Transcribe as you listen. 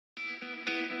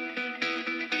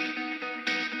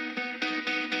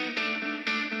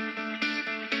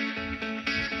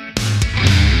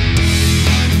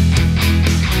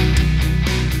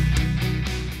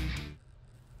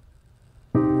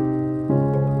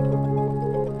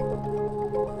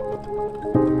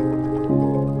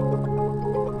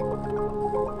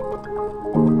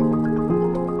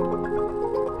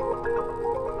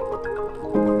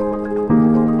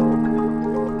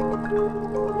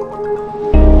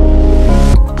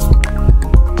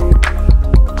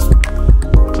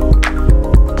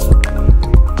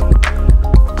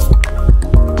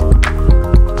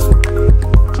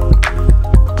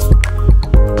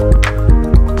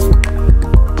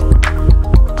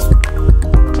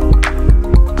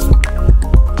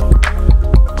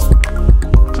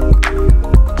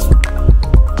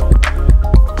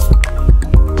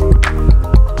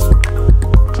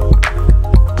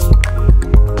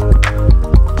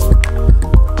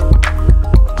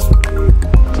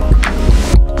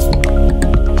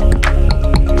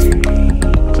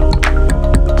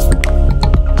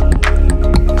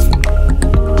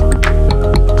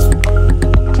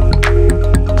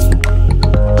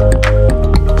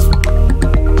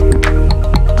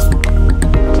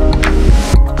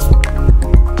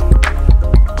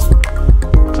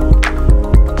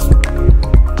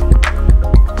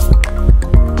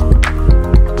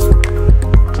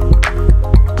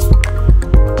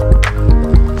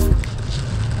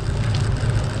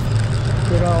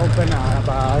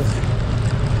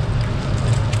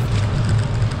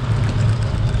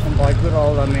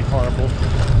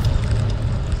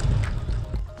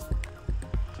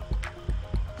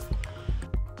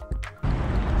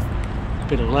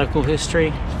bit of local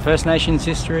history, First Nations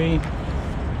history,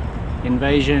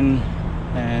 invasion,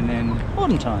 and then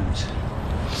modern times.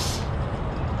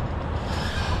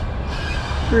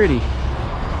 Pretty.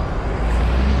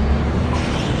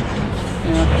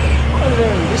 Now, over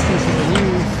there in the distance is a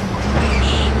new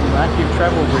active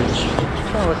travel bridge.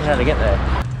 I'm trying to work out how to get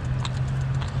there.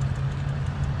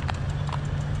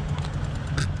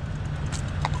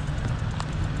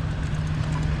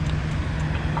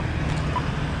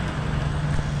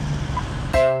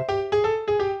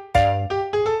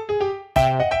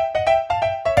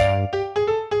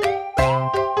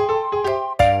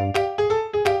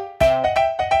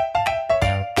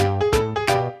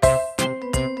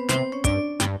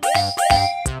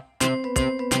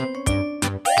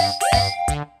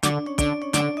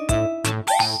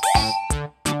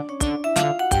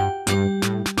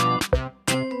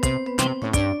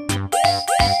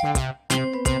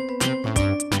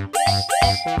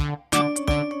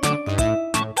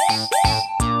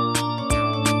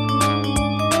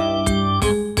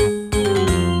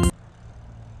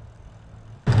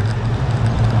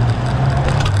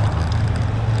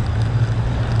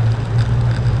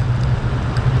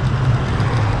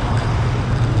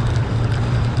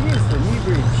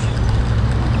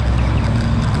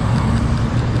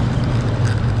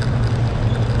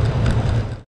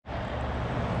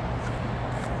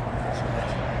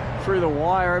 Through the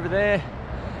wire over there,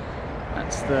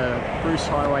 that's the Bruce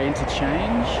Highway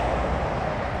interchange.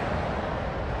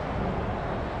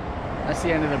 That's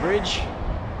the end of the bridge.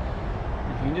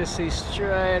 You can just see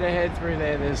straight ahead through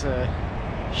there, there's a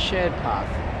shared path.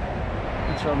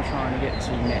 That's what I'm trying to get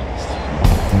to next.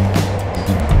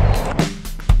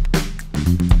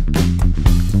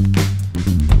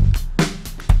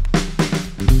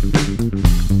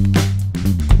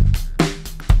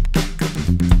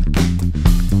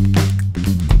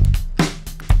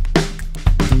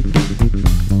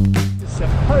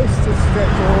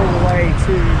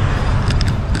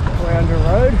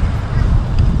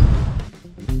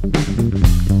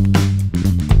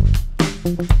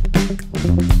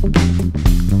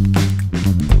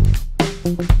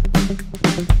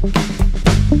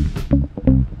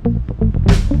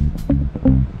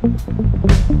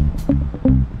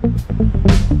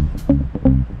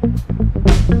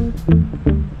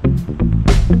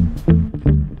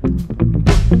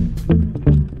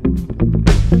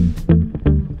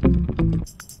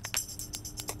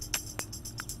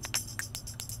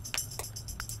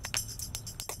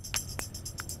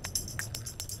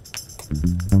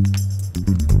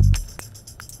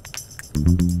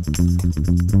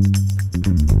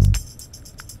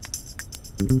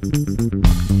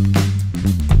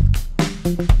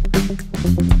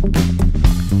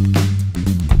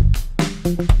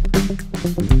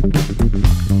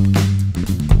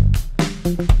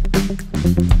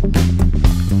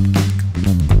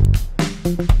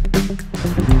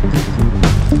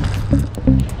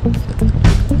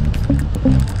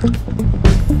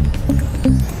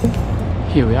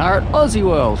 Here we are at Aussie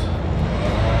World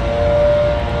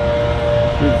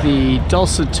with the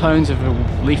dulcet tones of a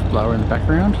leaf blower in the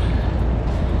background.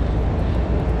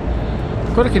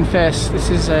 I've got to confess, this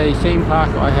is a theme park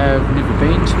I have never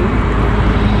been to.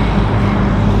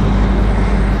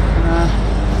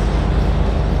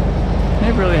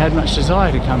 Never really had much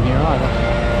desire to come here either.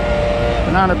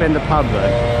 Banana Bender pub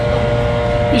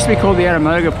though. It used to be called the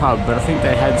Anamoga pub, but I think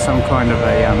they had some kind of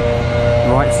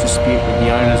a rights dispute with the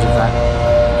owners of that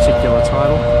particular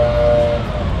title.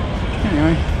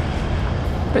 Anyway,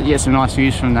 but yeah, some nice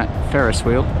views from that Ferris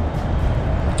wheel.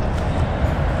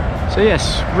 So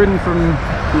yes, ridden from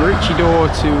Maroochydore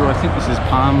to, I think this is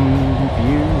Palm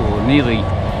View, or nearly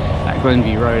at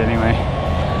Glenview Road anyway.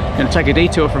 Going to take a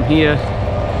detour from here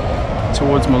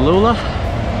towards Mooloolah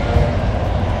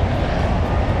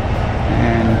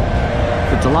and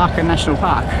the Dularcha National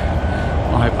Park.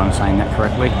 I hope I'm saying that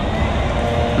correctly.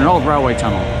 An old railway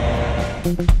tunnel.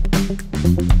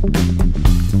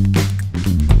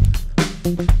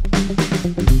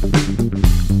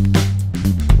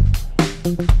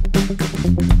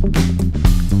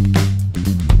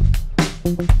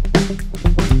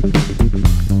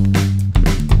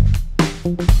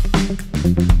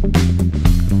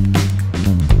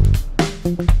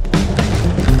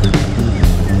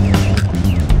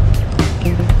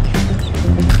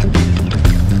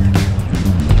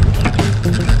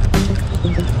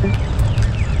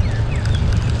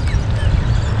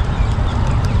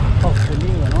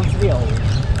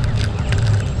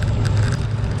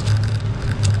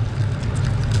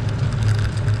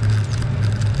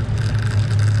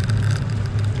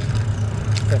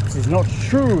 This is not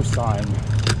true sign.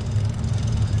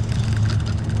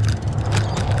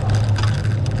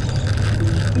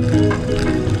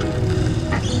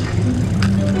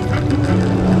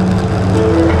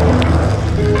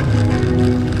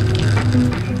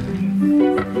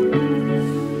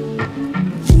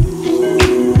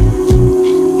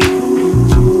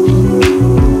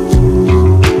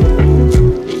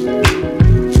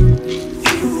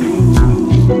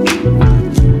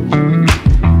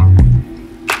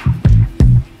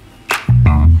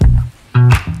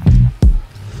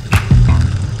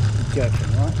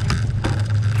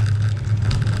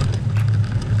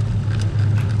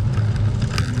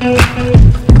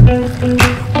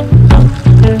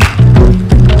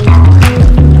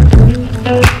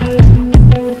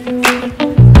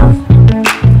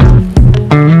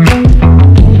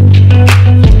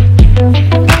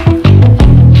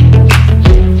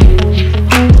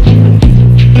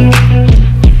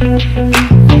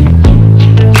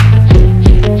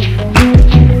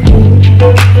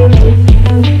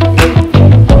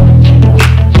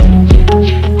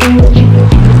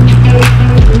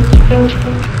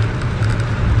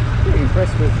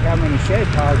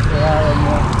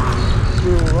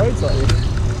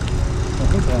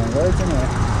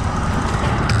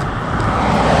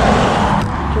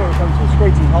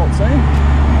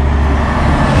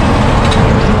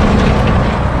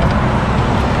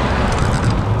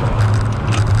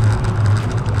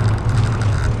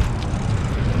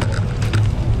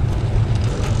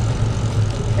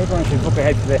 Everyone should look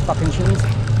ahead for their fucking shins.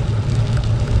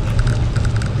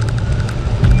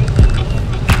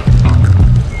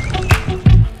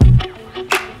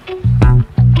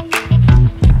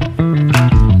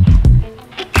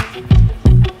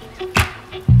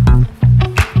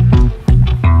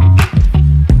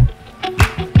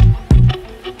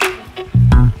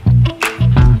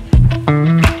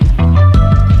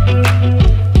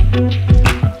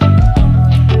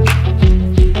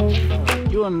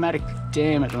 Ewen Maddock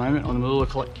Dam at the moment on the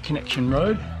Mooloolah Connection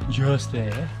Road, just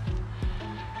there.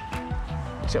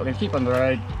 So we're going to keep on the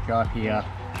road, go up here,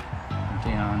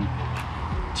 down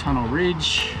Tunnel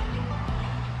Ridge,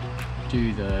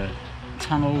 do the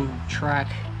tunnel track.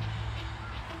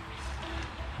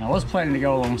 And I was planning to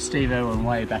go along Steve Irwin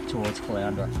Way back towards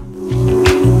Caloundra.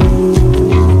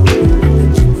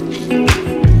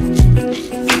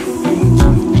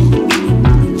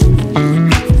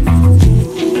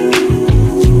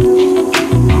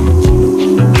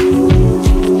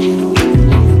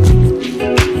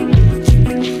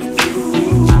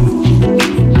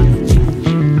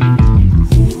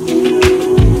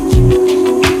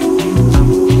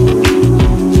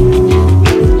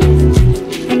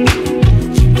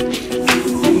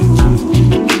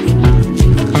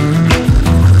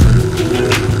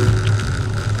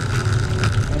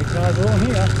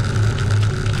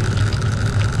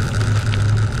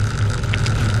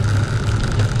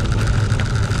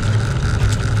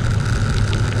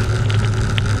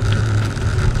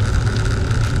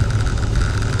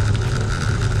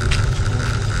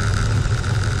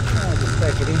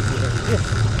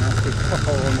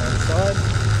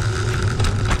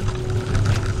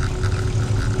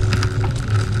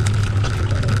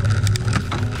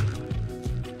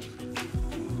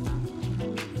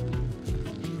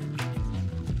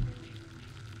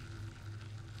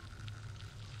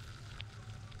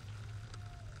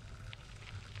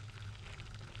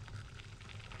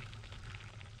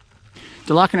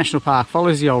 Dularcha National Park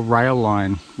follows the old rail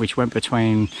line which went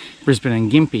between Brisbane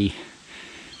and Gympie.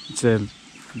 It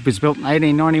was built in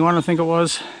 1891, I think it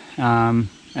was, and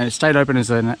it stayed open as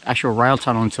an actual rail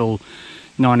tunnel until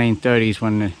 1930s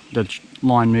when the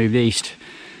line moved east.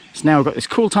 So now we've got this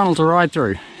cool tunnel to ride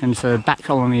through, and it's a bat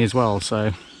colony as well,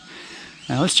 so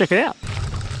let's check it out.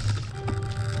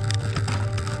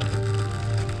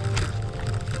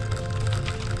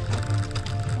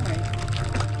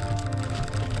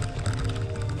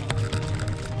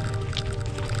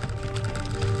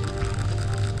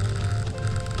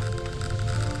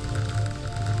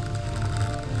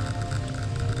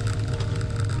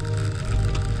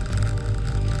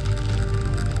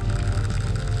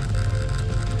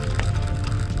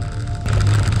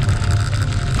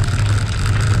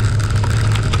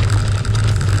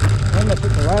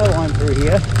 Through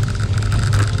here,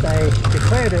 they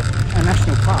declared it a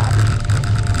national park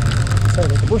so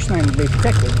that the bushland would be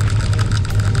protected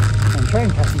and train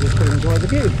passengers could enjoy the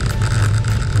view.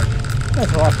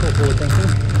 That's what I call forward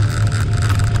thinking.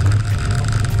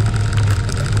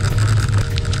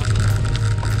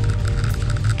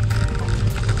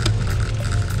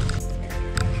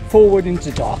 Forward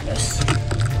into darkness.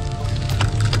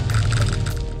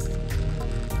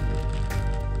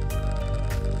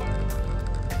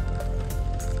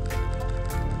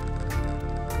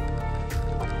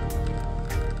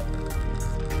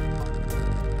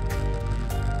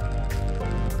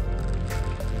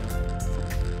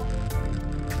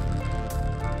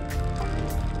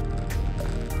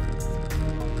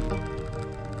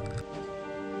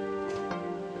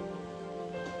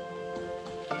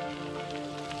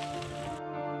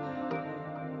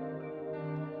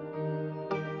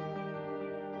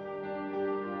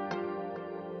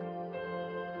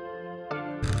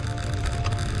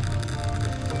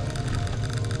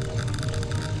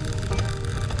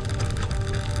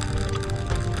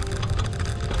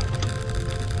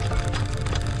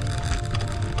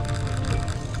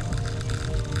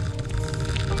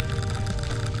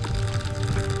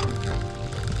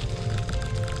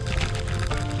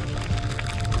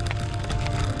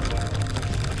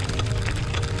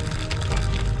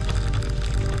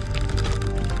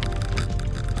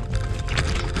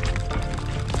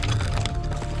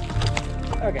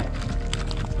 Okay,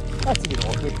 that's a bit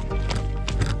awkward.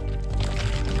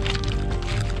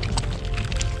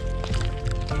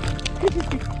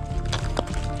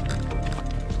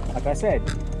 Like I said,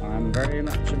 I'm very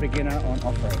much a beginner on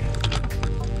off-road.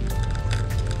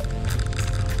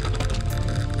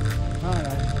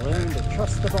 I've learned to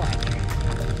trust the bike.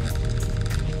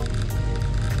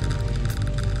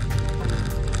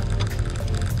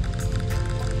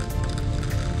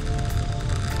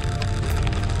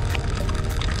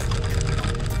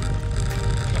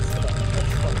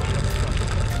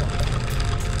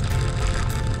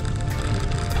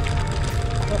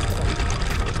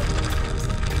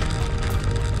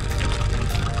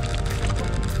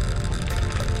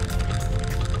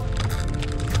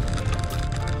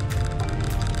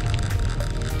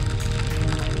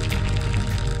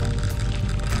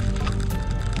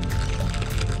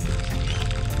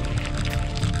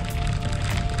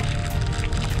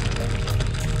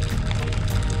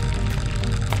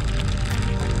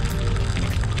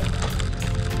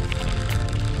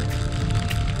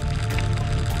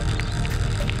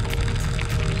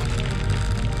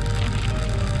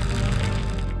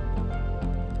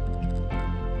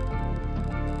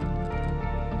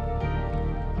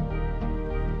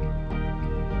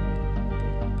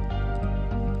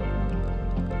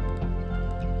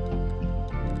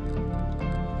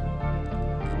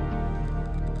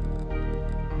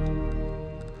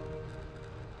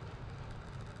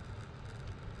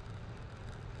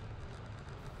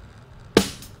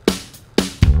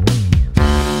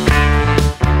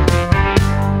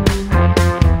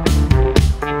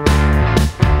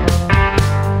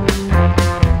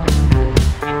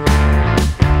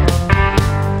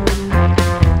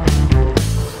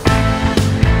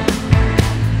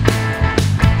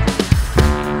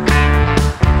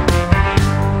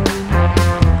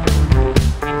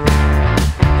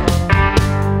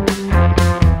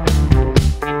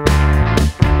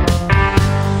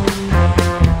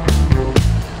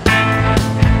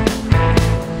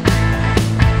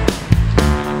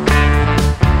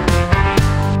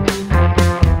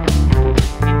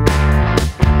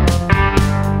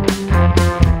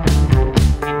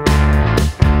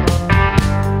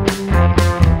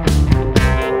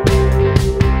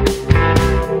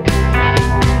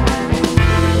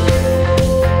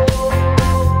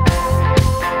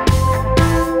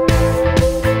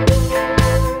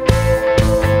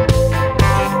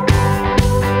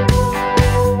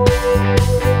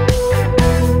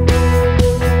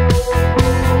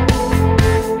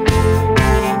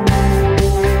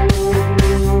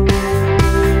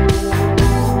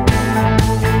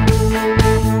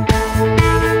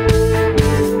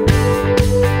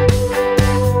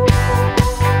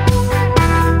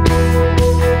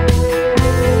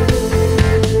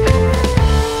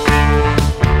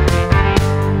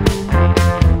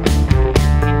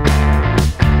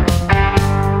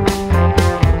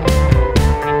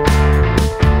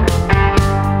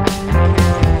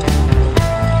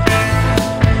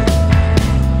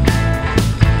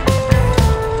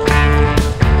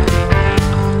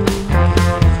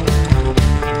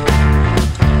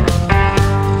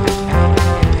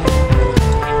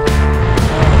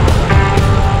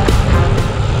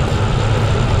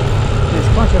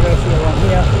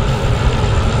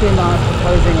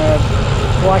 proposing a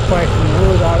bikeway from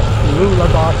Mooloolah to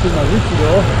Mooloolah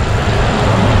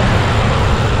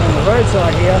on the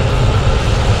roadside here,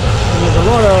 and there's a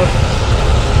lot of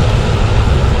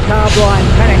car blind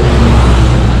panic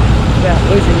about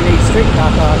losing these street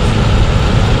car parks,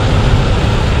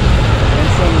 and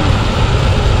some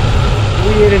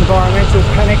weird environmental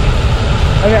panic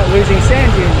about losing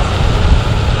sand dunes,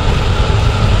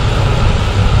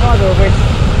 either of which,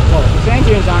 well, the sand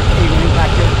dunes aren't even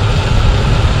impacted.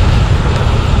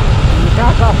 And the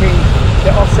car parking,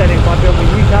 they're offsetting by building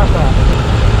new car parks.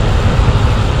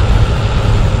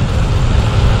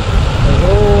 There's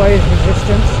always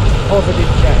resistance to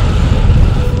positive change.